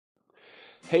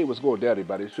Hey, what's going down,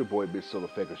 everybody? It's your boy, Big Soul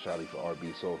Effect, Charlie for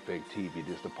RB Soul Effect TV.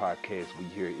 This is the podcast we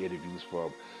hear interviews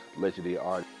from legendary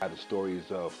artists, the stories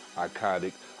of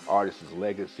iconic artists'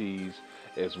 legacies,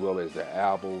 as well as their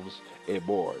albums and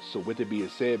more. So, with it being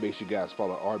said, make sure you guys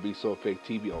follow RB Soul Effect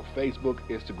TV on Facebook,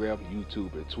 Instagram,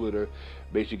 YouTube, and Twitter.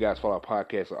 Make sure you guys follow our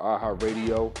podcast on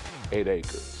iHeartRadio and Anchor.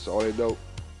 So, on that note,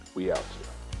 we out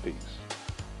here. Peace.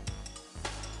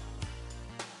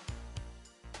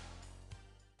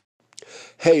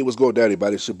 Hey, what's going down,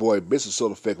 everybody? It's your boy, Mr.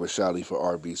 Soul Effect Rashali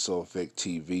for RB Soul Effect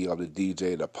TV. I'm the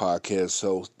DJ and the podcast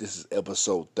host. This is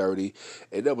episode 30.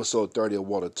 In episode 30, I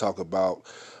want to talk about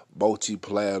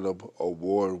multi-platinum,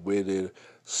 award-winning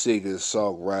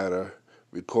singer-songwriter,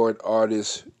 recording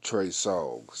artist, Trey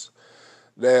Songz.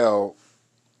 Now,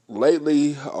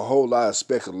 lately, a whole lot of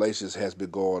speculations has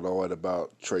been going on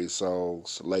about Trey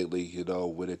Songz lately,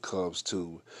 when it comes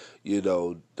to,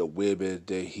 the women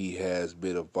that he has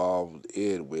been involved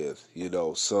in with,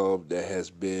 some that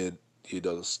has been,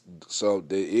 some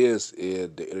that is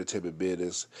in the entertainment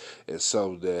business and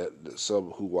some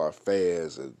who are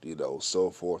fans and,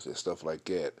 so forth and stuff like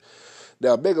that.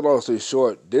 Now, make a long story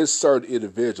short, this certain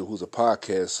individual who's a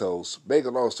podcast host, make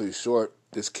a long story short,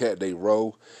 this cat named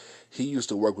Ro, he used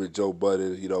to work with Joe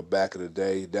Budden, back in the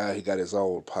day. Now he got his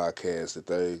own podcast and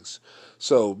things.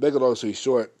 So, make a long story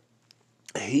short,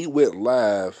 he went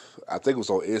live, I think it was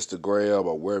on Instagram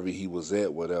or wherever he was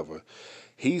at, whatever.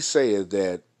 He's saying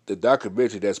that the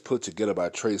documentary that's put together by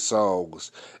Trey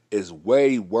Songz is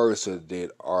way worse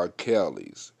than R.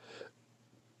 Kelly's.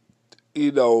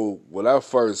 When I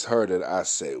first heard it, I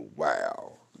said,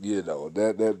 wow.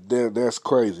 That's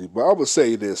crazy. But I'm going to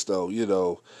say this,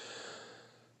 though,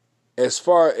 as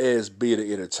far as being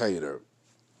an entertainer,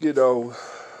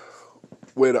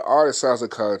 when an artist signs a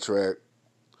contract,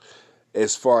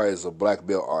 as far as a black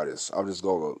male artist, I'm just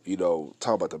going to,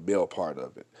 talk about the male part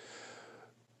of it.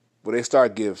 When they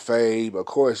start getting fame, of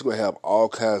course, you're going to have all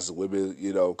kinds of women,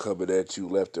 coming at you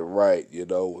left and right,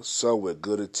 some with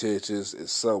good intentions and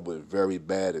some with very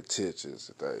bad intentions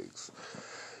and things.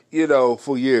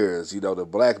 For years, the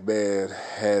black man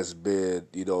has been,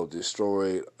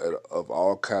 destroyed of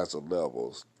all kinds of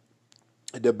levels.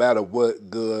 No matter what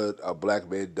good a black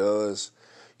man does,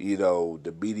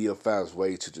 the media finds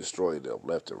ways to destroy them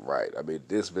left and right. I mean,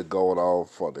 this has been going on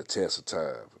for the test of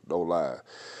time, no lie.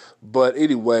 But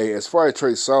anyway, as far as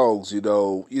Trey Songz,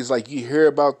 it's like you hear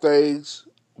about things,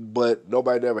 but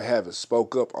nobody never haven't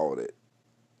spoke up on it.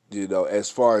 As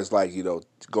far as like,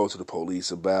 go to the police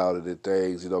about it and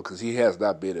things, because he has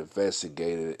not been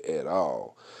investigated at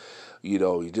all.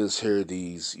 You just hear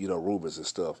these, rumors and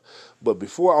stuff. But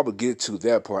before I'm going to get to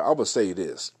that part, I'm going to say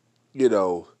this.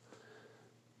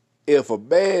 If a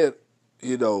man,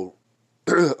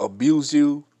 abuse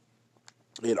you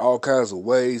in all kinds of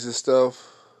ways and stuff,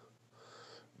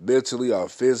 mentally or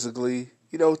physically,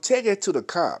 take it to the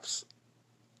cops.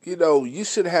 You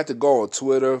shouldn't have to go on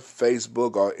Twitter,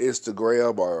 Facebook, or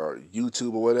Instagram, or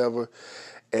YouTube, or whatever,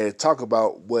 and talk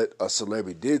about what a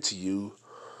celebrity did to you.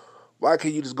 Why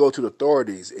can't you just go to the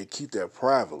authorities and keep that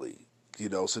privately?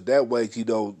 So that way,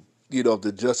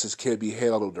 the justice can be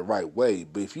handled the right way.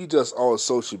 But if you just on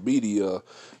social media,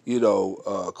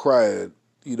 crying,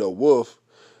 wolf,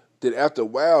 then after a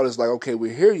while, it's like, okay,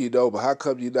 we hear you, but how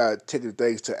come you're not taking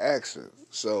things to action?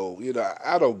 So,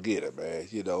 I don't get it, man.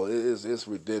 It's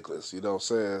ridiculous, what I'm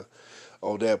saying,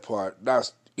 on that part.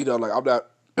 Not, like I'm not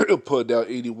putting down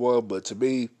anyone, but to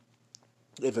me,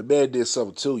 if a man did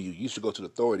something to you, you should go to the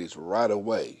authorities right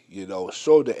away.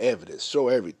 Show the evidence, show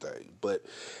everything. But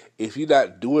if you're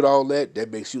not doing all that,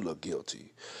 that makes you look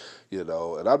guilty. And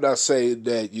I'm not saying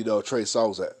that, Trey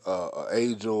Songz an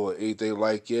angel or anything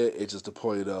like that. It's just the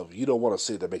point of you don't want to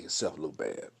sit there and make yourself look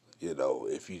bad.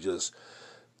 If you just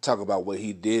talk about what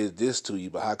he did this to you,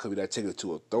 but how come you not taking it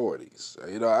to authorities?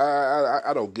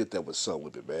 I don't get that with some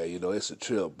women, man. It's a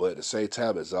trip, but at the same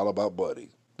time, it's all about money.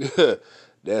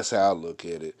 That's how I look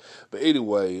at it. But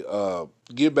anyway,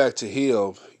 get back to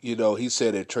him. He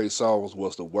said that Trey Songz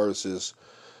was the worstest,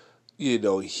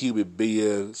 human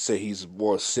being. Say he's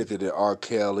more sicker than R.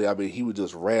 Kelly. I mean, he was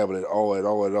just rambling on and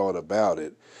on and on about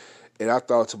it. And I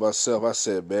thought to myself, I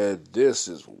said, man, this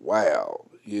is wild.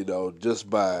 Just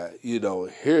by,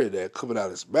 hearing that coming out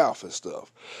of his mouth and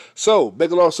stuff. So, make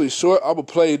a long story short, I'm going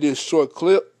to play this short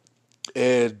clip.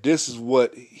 And this is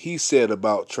what he said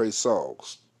about Trey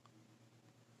Songz.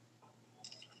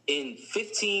 In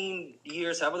 15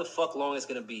 years, however the fuck long it's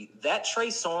going to be, that Trey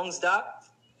Songz doc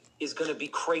is going to be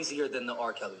crazier than the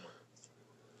R. Kelly one.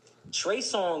 Trey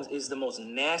Songz is the most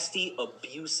nasty,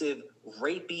 abusive,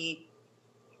 rapey,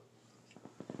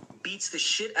 beats the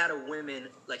shit out of women.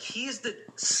 Like, he is the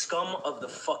scum of the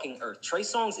fucking earth. Trey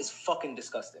Songz is fucking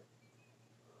disgusting.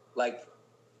 Like,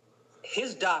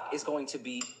 his doc is going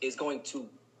to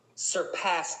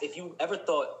surpass, if you ever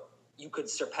thought you could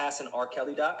surpass an R.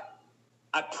 Kelly doc,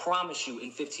 I promise you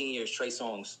in 15 years, Trey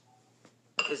Songz,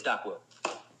 his doc will.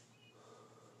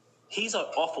 He's an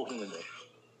awful human being.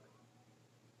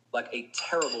 Like a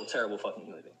terrible, terrible fucking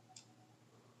human being.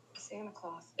 Santa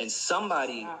Claus. And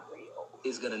somebody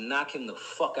is going to knock him the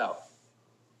fuck out.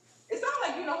 It's not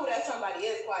like you know who that somebody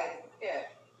is, quite. Yeah.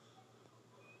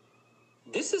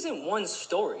 This isn't one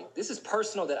story. This is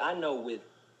personal that I know with,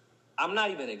 I'm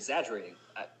not even exaggerating,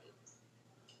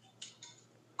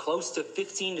 close to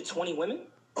 15 to 20 women,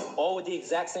 all with the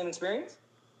exact same experience,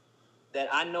 that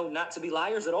I know not to be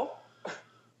liars at all.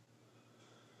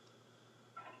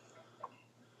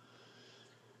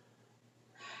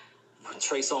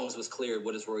 Trey Songz was cleared.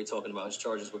 What is Rory talking about? His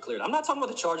charges were cleared. I'm not talking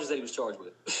about the charges that he was charged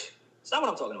with. It's not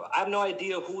what I'm talking about. I have no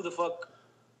idea who the fuck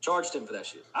charged him for that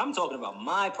shit. I'm talking about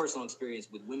my personal experience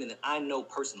with women that I know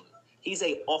personally. He's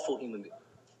a awful human being.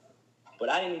 But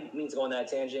I didn't mean to go on that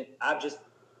tangent.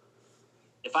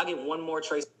 If I get one more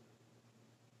Trey.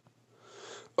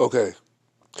 Okay.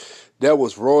 That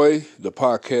was Roy, the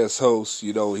podcast host.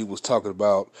 You know, he was talking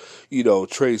about, you know,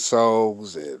 Trey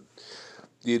Songz and,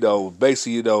 you know,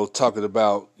 basically, you know, talking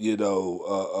about, you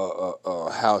know,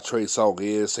 how Trey Songz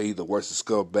is, say he's the worst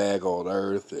scumbag on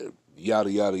earth, and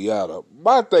yada, yada, yada.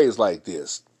 My thing's like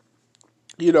this.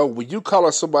 You know, when you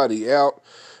call somebody out,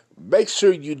 make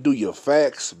sure you do your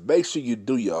facts, make sure you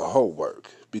do your homework.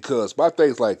 Because my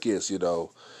thing's like this, you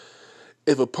know,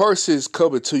 if a person's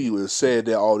coming to you and saying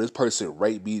that, oh, this person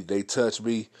raped me, they touched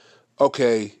me,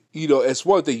 okay, you know, it's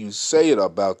one thing you say it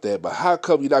about that, but how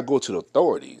come you not go to the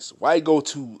authorities? Why go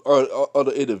to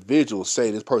other individuals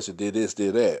saying this person did this,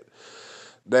 did that?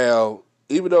 Now,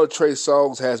 even though Trey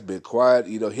Songz has been quiet,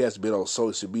 you know, he hasn't been on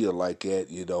social media like that,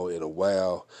 you know, in a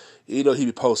while. You know, he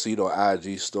be posting, you know,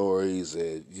 IG stories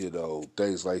and, you know,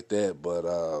 things like that, but,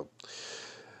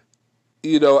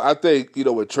 you know, I think, you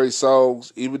know, with Trey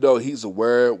Songz, even though he's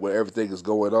aware where everything is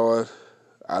going on,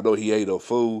 I know he ain't no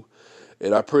fool.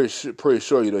 And I'm pretty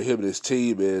sure, you know, him and his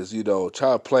team is, you know,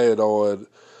 trying to plan on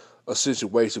a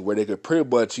situation where they could pretty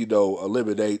much, you know,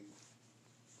 eliminate,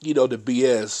 you know, the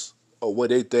BS or what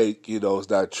they think, you know, is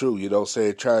not true. You know what I'm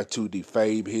saying? Trying to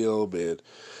defame him and,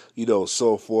 you know,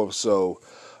 so forth. So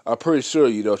I'm pretty sure,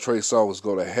 you know, Trey Songz is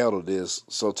going to handle this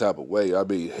some type of way. I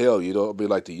mean, hell, you know, I mean,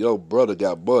 like the young brother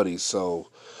got money,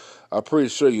 so I'm pretty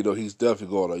sure, you know, he's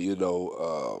definitely going to, you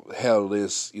know, handle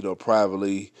this, you know,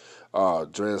 privately,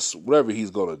 dress, whatever he's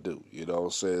going to do, you know what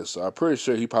I'm saying? So I'm pretty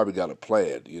sure he probably got a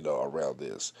plan, you know, around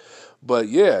this. But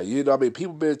yeah, you know, I mean,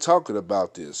 people been talking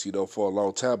about this, you know, for a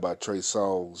long time about Trey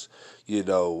Songz, you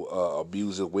know,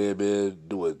 abusing women,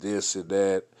 doing this and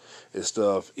that and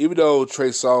stuff. Even though Trey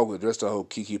Songz addressed the whole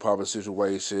Keke Palmer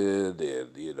situation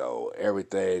and, you know,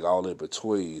 everything all in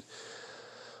between.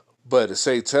 But at the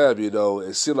same time, you know,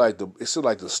 it seems like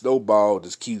the snowball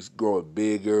just keeps growing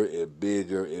bigger and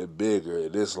bigger and bigger,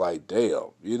 and it's like,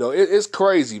 damn, you know, it's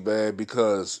crazy, man.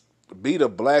 Because being a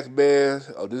black man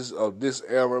of this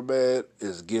era, man,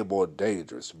 is getting more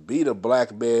dangerous. Being a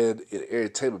black man in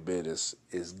entertainment business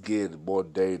is getting more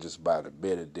dangerous by the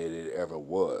minute than it ever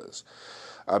was.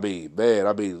 I mean,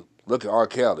 man, look at R.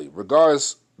 Kelly.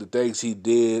 Regardless the things he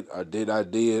did or did not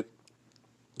did.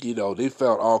 You know, they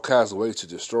found all kinds of ways to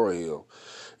destroy him.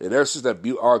 And ever since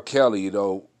that R. Kelly, you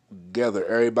know, gathered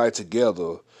everybody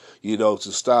together, you know,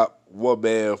 to stop one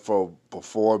man from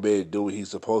performing and doing what he's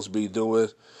supposed to be doing,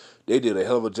 they did a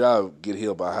hell of a job getting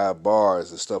him behind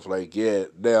bars and stuff like that.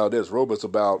 Now, there's rumors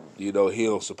about, you know,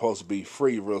 him supposed to be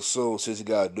free real soon since he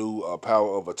got a new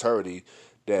power of attorney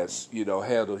that's, you know,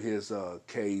 handled his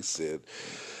case and,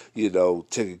 you know,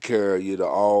 taking care of, you know,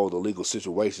 all the legal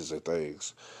situations and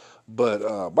things.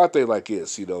 But my thing like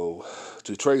this, you know,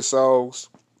 to Trey Songz,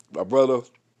 my brother,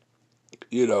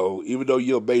 you know, even though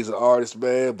you're an amazing artist,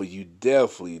 man, but you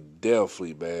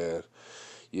definitely, man,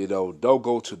 you know, don't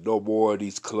go to no more of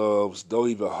these clubs. Don't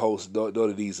even host none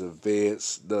of these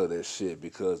events, none of that shit,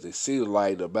 because it seems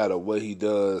like no matter what he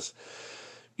does,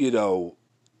 you know,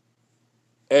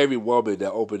 every woman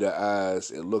that opens their eyes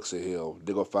and looks at him,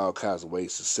 they're going to find all kinds of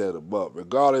ways to set him up,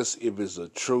 regardless if it's the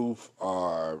truth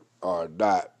or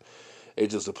not.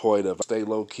 It's just a point of stay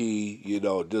low key, you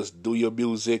know, just do your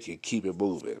music and keep it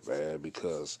moving, man,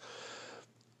 because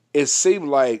it seemed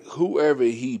like whoever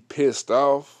he pissed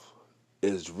off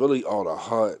is really on a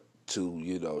hunt to,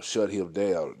 you know, shut him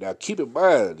down. Now, keep in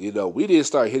mind, you know, we didn't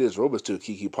start hitting his rumors till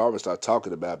Keke Palmer started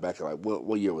talking about back in, like,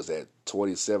 what year was that,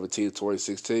 2017,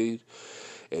 2016?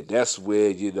 and that's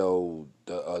when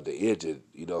the engine,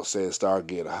 saying start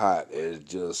getting hot and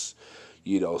just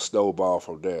snowball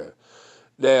from there.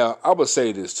 Now I'm gonna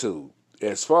say this too,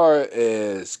 as far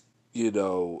as you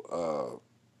know,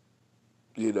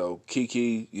 uh,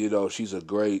 Kiki, she's a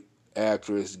great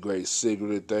actress, great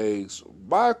singer and things.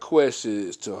 My question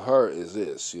is to her is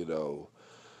this,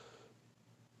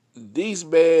 these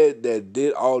men that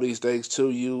did all these things to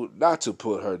you, not to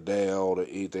put her down or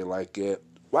anything like that,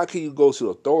 why can't you go to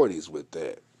authorities with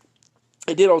that?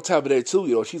 And then on top of that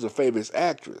too, she's a famous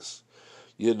actress,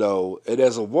 and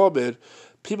as a woman,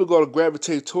 people are going to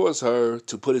gravitate towards her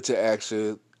to put it to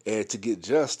action and to get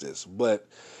justice. But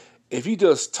if you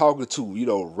just talking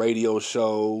to, radio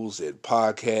shows and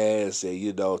podcasts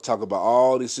and, talk about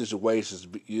all these situations,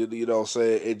 you know what I'm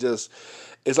saying?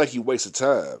 It's like you wasting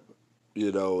time.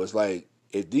 It's like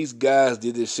if these guys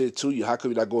did this shit to you, how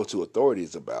come you not going to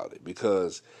authorities about it?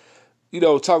 Because,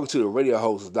 talking to the radio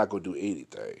host is not going to do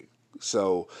anything.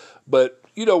 So, but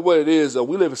you know what it is,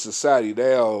 we live in a society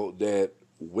now that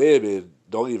women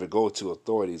don't even go to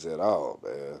authorities at all,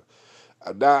 man.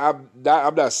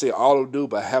 I'm not saying all of them do,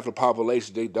 but half the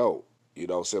population, they don't.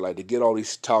 Like they get on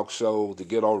these talk shows, they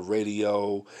get on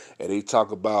radio, and they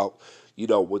talk about,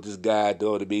 what this guy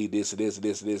done to me, this and this and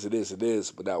this and this and this and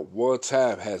this, but not one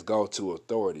time has gone to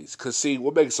authorities. Cause see,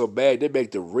 what makes it so bad, they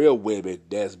make the real women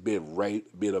that's been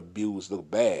raped, been abused look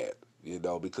bad.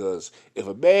 Because if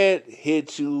a man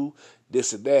hits you,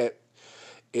 this and that,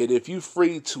 and if you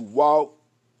free to walk,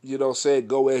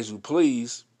 go as you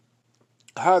please,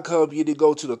 how come you didn't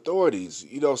go to the authorities,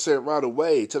 right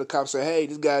away, to the cops, say, hey,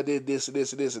 this guy did this and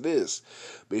this and this and this.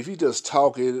 But if you just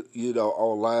talking,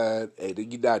 online and then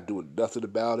you're not doing nothing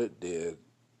about it, then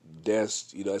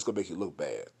that's, it's going to make you look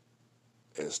bad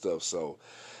and stuff. So,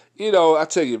 I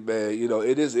tell you, man,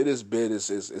 it is business.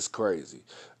 It's crazy.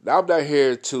 Now, I'm not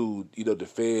here to,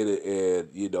 defend it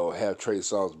and, have Trey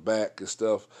Songz back and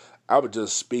stuff. I'm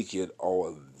just speaking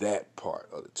on that part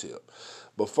of the tip.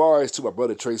 But far as to my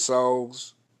brother Trey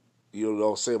Songz, you know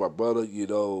what I'm saying, my brother,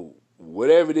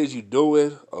 whatever it is you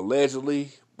doing,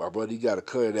 allegedly, my brother, you got to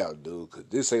cut it out, dude, because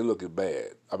this ain't looking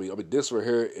bad. I mean, this right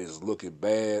here is looking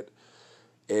bad.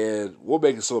 And what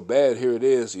makes it so bad, here it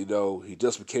is, he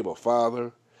just became a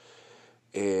father.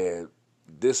 And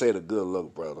this ain't a good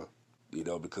look, brother,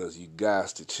 because you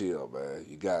guys to chill, man.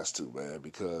 You guys to, man,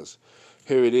 because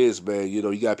here it is, man.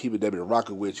 You got people that been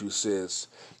rocking with you since,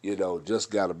 just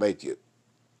got to make it.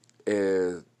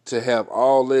 And to have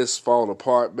all this fall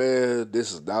apart, man,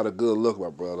 this is not a good look, my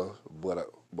brother. But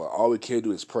all we can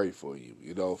do is pray for you.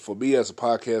 For me as a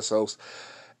podcast host,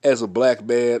 as a black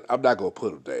man, I'm not going to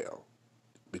put him down.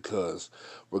 Because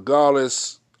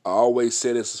regardless, I always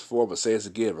say this before, but say this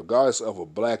again, regardless of a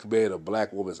black man or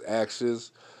black woman's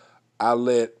actions, I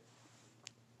let,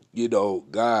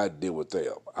 God deal with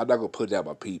them. I'm not going to put down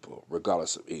my people,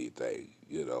 regardless of anything,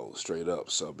 straight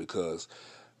up. So, because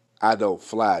I don't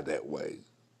fly that way.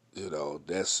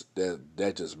 That's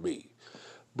just me.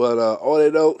 But on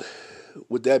that note,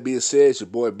 with that being said, it's your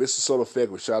boy Mr. Soul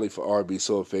Effect with Charlie for R&B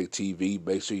Soul Effect TV.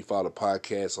 Make sure you follow the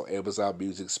podcast on Amazon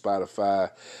Music,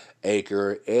 Spotify,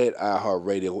 Anchor, and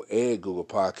iHeartRadio, and Google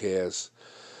Podcasts.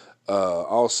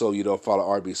 Also, follow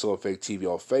R&B Soul Effect TV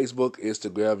on Facebook,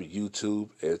 Instagram, YouTube,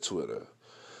 and Twitter.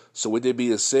 So with that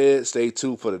being said, stay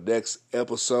tuned for the next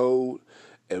episode,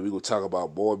 and we're going to talk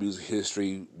about more music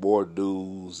history, more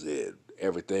news, and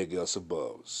everything else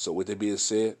above. So with that being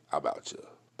said, I'm out, you.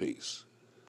 Peace.